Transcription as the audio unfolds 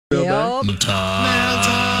help. Mail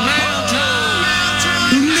time.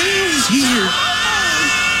 Mail's here.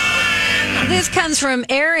 This comes from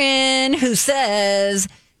Aaron, who says,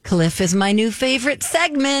 Cliff is my new favorite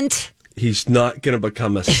segment. He's not going to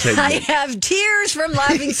become a segment. I have tears from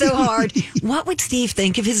laughing so hard. What would Steve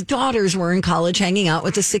think if his daughters were in college hanging out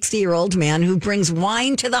with a 60-year-old man who brings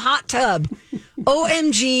wine to the hot tub?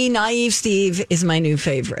 OMG, Naive Steve is my new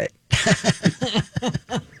favorite.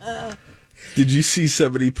 Did you see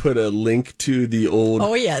somebody put a link to the old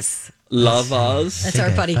Oh, yes. lavas? That's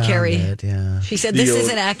our buddy Carrie. Yeah. She said this is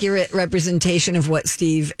an accurate representation of what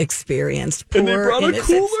Steve experienced. And they brought a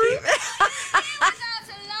innocent cooler? Steve.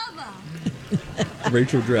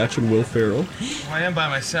 Rachel Dratch and Will Ferrell. I am by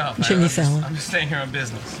myself. Jimmy Fallon. I'm just staying here on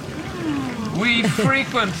business. We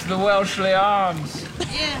frequent the Welshly Arms.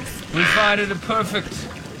 Yes, We find it a perfect,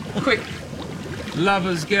 quick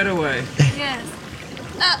lover's getaway. yes.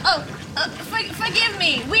 Forgive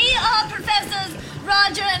me. We are Professors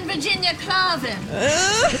Roger and Virginia Clavin.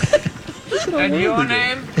 And your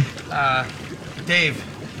name? Dave.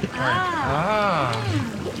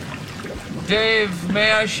 Dave,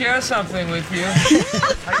 may I share something with you?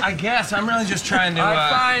 I guess. I'm really just trying to... I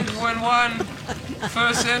find when one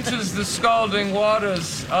first enters the scalding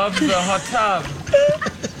waters of the hot tub,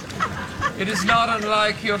 it is not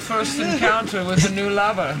unlike your first encounter with a new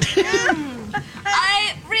lover.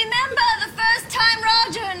 I remember the first time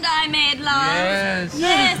Roger and I made love. Yes.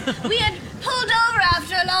 Yes, we had pulled over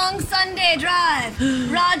after a long Sunday drive.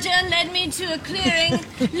 Roger led me to a clearing,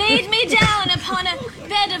 laid me down upon a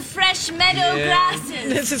bed of fresh meadow grasses.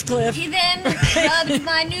 This is Cliff. He then rubbed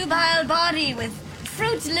my nubile body with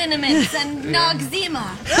fruit liniments and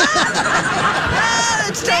noxema.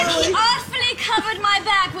 Then he artfully covered my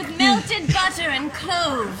back with melted butter and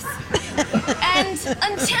cloves. And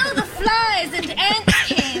until the flies and ants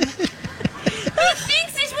came, he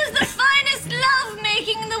thinks it was the finest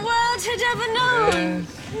love-making the world had ever known.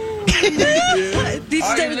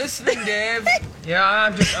 Are you listening, Dave? Yeah,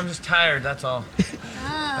 I'm just tired, that's all.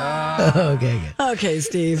 Okay, good. Okay,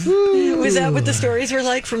 Steve. Was that what the stories were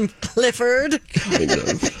like from Clifford? Kind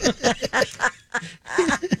of.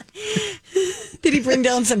 Did he bring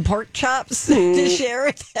down some pork chops to share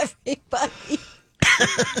with everybody?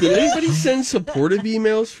 Did anybody send supportive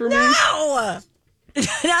emails for me? No!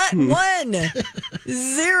 Not one.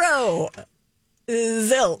 Zero.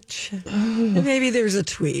 Zilch. Maybe there's a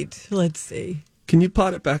tweet. Let's see. Can you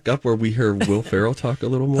pot it back up where we hear Will Ferrell talk a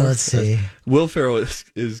little more? Let's see. Will Ferrell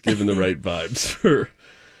is giving the right vibes for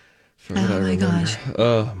what I remember. Gosh.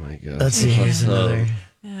 Oh, my God. Let's see. Here's another.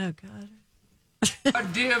 Oh, God. A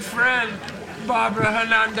dear friend, Barbara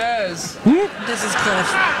Hernandez, This is Cliff.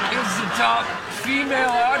 is the top female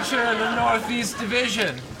archer in the Northeast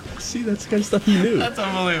Division. See, that's the kind of stuff he knew. That's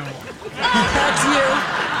unbelievable. That's you.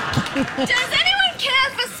 Does anyone care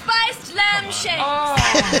for spiced lamb shanks? Oh,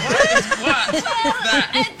 What? Well,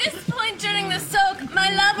 at this point during the soak, my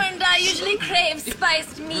lover and I usually crave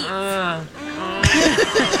spiced meat.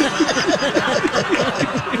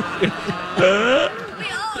 We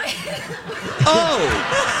always...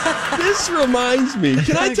 Oh, this reminds me.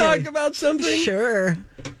 Can I talk about something? Sure.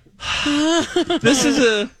 This is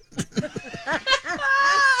a...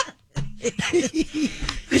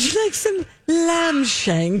 Would you like some lamb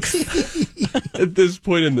shanks? At this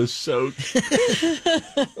point in the soak.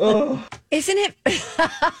 Isn't it?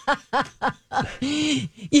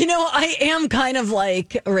 You know, I am kind of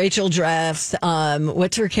like Rachel Draft's,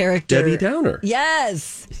 what's her character? Debbie Downer.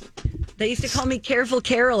 Yes. They used to call me Careful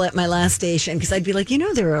Carol at my last station because I'd be like,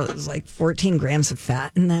 there was like 14 grams of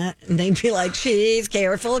fat in that. And they'd be like, she's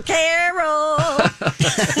Careful Carol.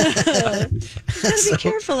 Gotta be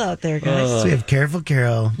careful out there, guys. So we have Careful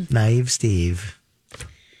Carol, Naive Steve,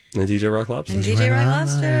 And DJ Rock Lobster. And DJ Rock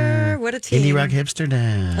Lobster. What a team. Indie Rock Hipster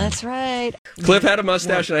Dan. That's right. Cliff had a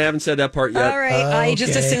mustache, and I haven't said that part yet. All right. I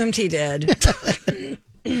just Okay. assumed he did.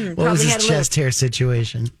 What was his chest hair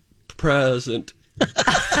situation? Present.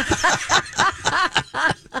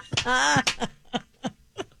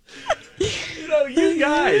 You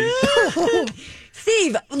guys.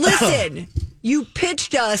 Steve, listen. You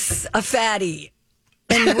pitched us a fatty.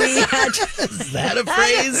 And we had to, Is that a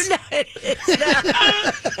phrase?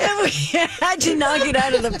 and we had to knock it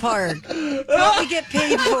out of the park. What we get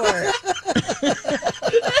paid for.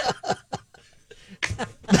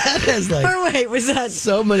 That has like Or wait, was that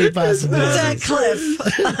so many was that possibilities. Cliff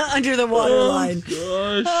under the water line?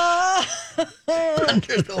 Gosh.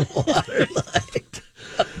 Under the water line.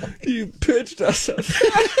 You pitched us a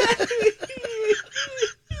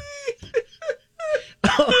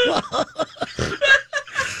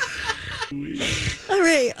All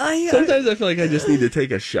right, Sometimes I feel like I just need to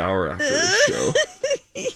take a shower after the show.